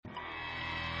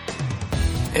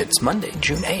It's Monday,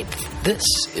 June 8th. This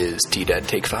is T-Dad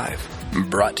Take 5,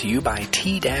 brought to you by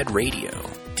T-Dad Radio,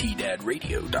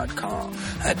 tdadradio.com.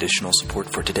 Additional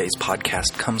support for today's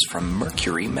podcast comes from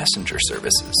Mercury Messenger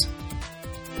Services.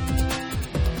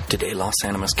 Today, Los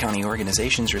Animas County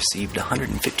organizations received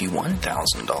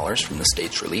 $151,000 from the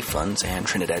state's relief funds, and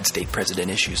Trinidad State President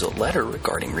issues a letter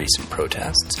regarding recent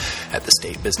protests. At the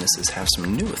state, businesses have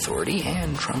some new authority,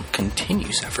 and Trump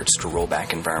continues efforts to roll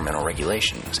back environmental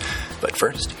regulations. But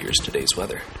first, here's today's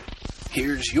weather.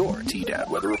 Here's your T-Dad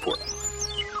weather report.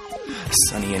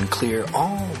 Sunny and clear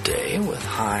all day with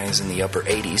highs in the upper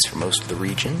 80s for most of the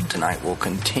region. Tonight will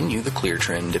continue the clear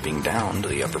trend, dipping down to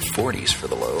the upper 40s for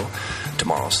the low.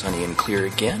 Tomorrow, sunny and clear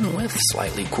again with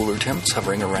slightly cooler temps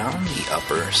hovering around the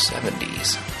upper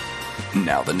 70s.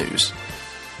 Now the news.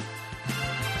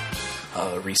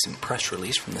 A recent press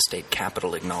release from the state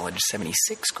capitol acknowledged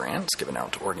 76 grants given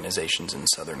out to organizations in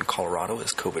southern Colorado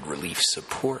as COVID relief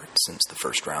support. Since the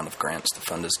first round of grants, the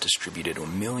fund has distributed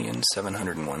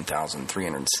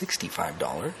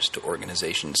 $1,701,365 to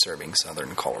organizations serving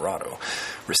southern Colorado.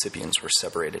 Recipients were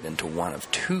separated into one of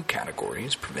two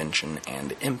categories, prevention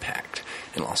and impact.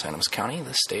 In Los Animas County,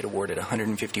 the state awarded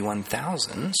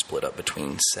 $151,000, split up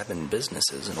between 7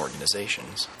 businesses and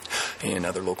organizations. In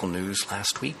other local news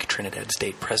last week, Trinidad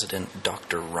State President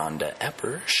Dr. Rhonda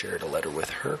Epper shared a letter with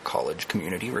her college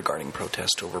community regarding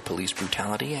protest over police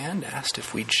brutality and asked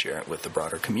if we'd share it with the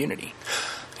broader community.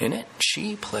 In it,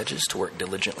 she pledges to work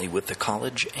diligently with the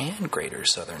college and greater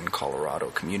southern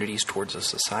Colorado communities towards a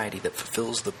society that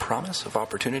fulfills the promise of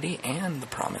opportunity and the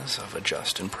promise of a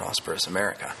just and prosperous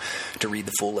America. To read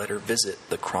the full letter, visit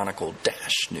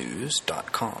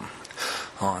thechronicle-news.com.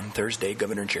 On Thursday,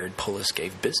 Governor Jared Polis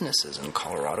gave businesses in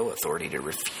Colorado authority to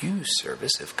refuse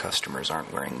service if customers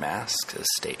aren't wearing masks, as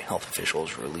state health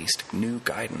officials released new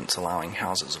guidance allowing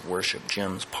houses of worship,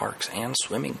 gyms, parks, and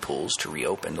swimming pools to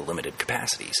reopen to limited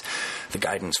capacities. The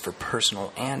guidance for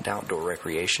personal and outdoor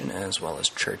recreation, as well as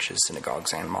churches,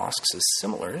 synagogues, and mosques, is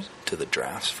similar to the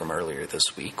drafts from earlier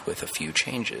this week, with a few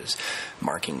changes,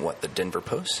 marking what the Denver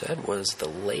Post said was the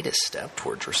latest step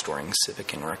towards restoring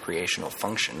civic and recreational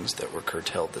functions that were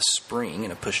curtailed this spring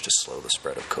in a push to slow the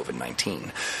spread of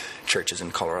COVID-19. Churches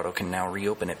in Colorado can now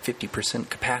reopen at 50%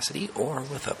 capacity or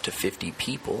with up to 50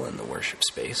 people in the worship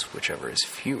space, whichever is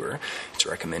fewer. It's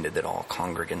recommended that all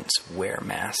congregants wear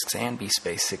masks and be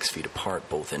spaced 6 feet apart,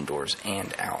 both indoors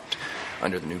and out.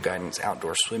 Under the new guidance,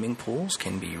 outdoor swimming pools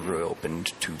can be reopened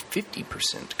to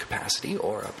 50% capacity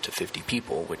or up to 50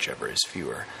 people, whichever is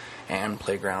fewer. And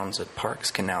playgrounds at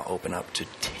parks can now open up to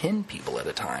 10 people at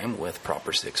a time with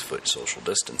proper 6-foot social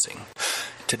distancing.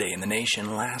 Today in the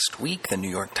nation, last week, the New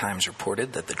York Times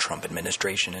reported that the Trump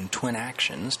administration, in twin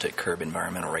actions to curb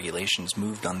environmental regulations,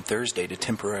 moved on Thursday to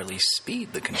temporarily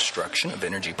speed the construction of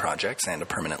energy projects and to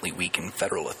permanently weaken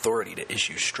federal authority to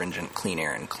issue stringent clean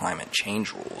air and climate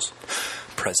change rules.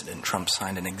 President Trump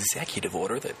signed an executive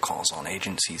order that calls on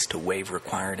agencies to waive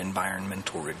required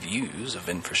environmental reviews of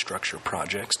infrastructure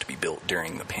projects to be built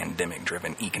during the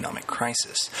pandemic-driven economic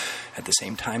crisis. At the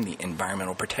same time, the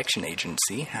Environmental Protection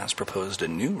Agency has proposed a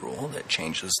new rule that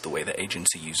changes the way the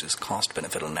agency uses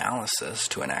cost-benefit analysis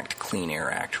to enact Clean Air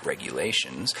Act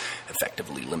regulations,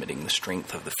 effectively limiting the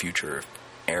strength of the future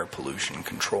air pollution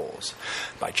controls.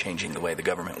 By changing the way the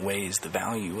government weighs the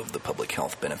value of the public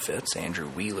health benefits, Andrew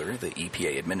Wheeler, the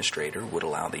EPA administrator, would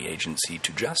allow the agency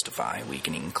to justify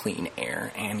weakening clean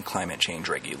air and climate change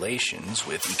regulations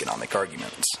with economic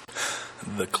arguments.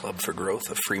 The Club for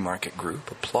Growth, a free market group,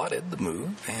 applauded the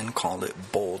move and called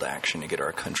it bold action to get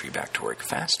our country back to work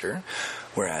faster,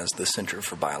 whereas the Center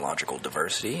for Biological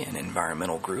Diversity, an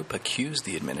environmental group, accused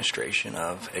the administration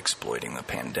of exploiting the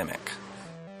pandemic.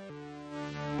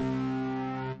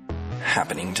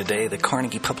 Happening today, the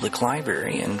Carnegie Public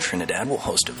Library in Trinidad will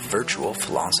host a virtual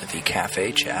philosophy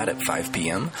cafe chat at 5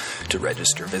 p.m. To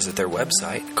register, visit their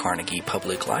website,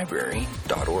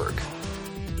 carnegiepubliclibrary.org.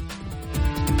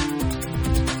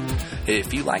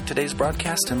 If you like today's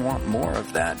broadcast and want more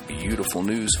of that beautiful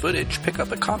news footage, pick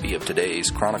up a copy of today's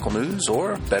Chronicle News,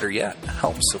 or better yet,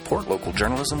 help support local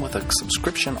journalism with a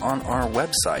subscription on our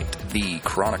website,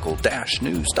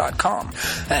 thechronicle-news.com.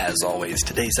 As always,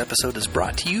 today's episode is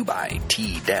brought to you by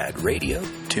T-Dad Radio.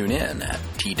 Tune in at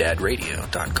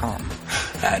tdadradio.com.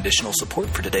 Additional support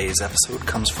for today's episode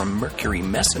comes from Mercury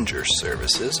Messenger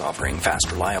Services, offering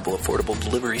fast, reliable, affordable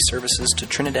delivery services to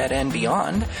Trinidad and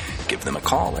beyond. Give them a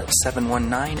call at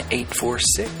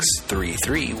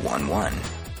 719-846-3311.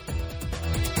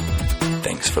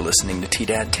 Thanks for listening to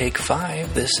T-Dad Take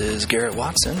 5. This is Garrett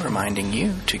Watson reminding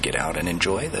you to get out and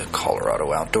enjoy the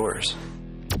Colorado outdoors.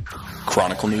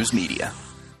 Chronicle News Media.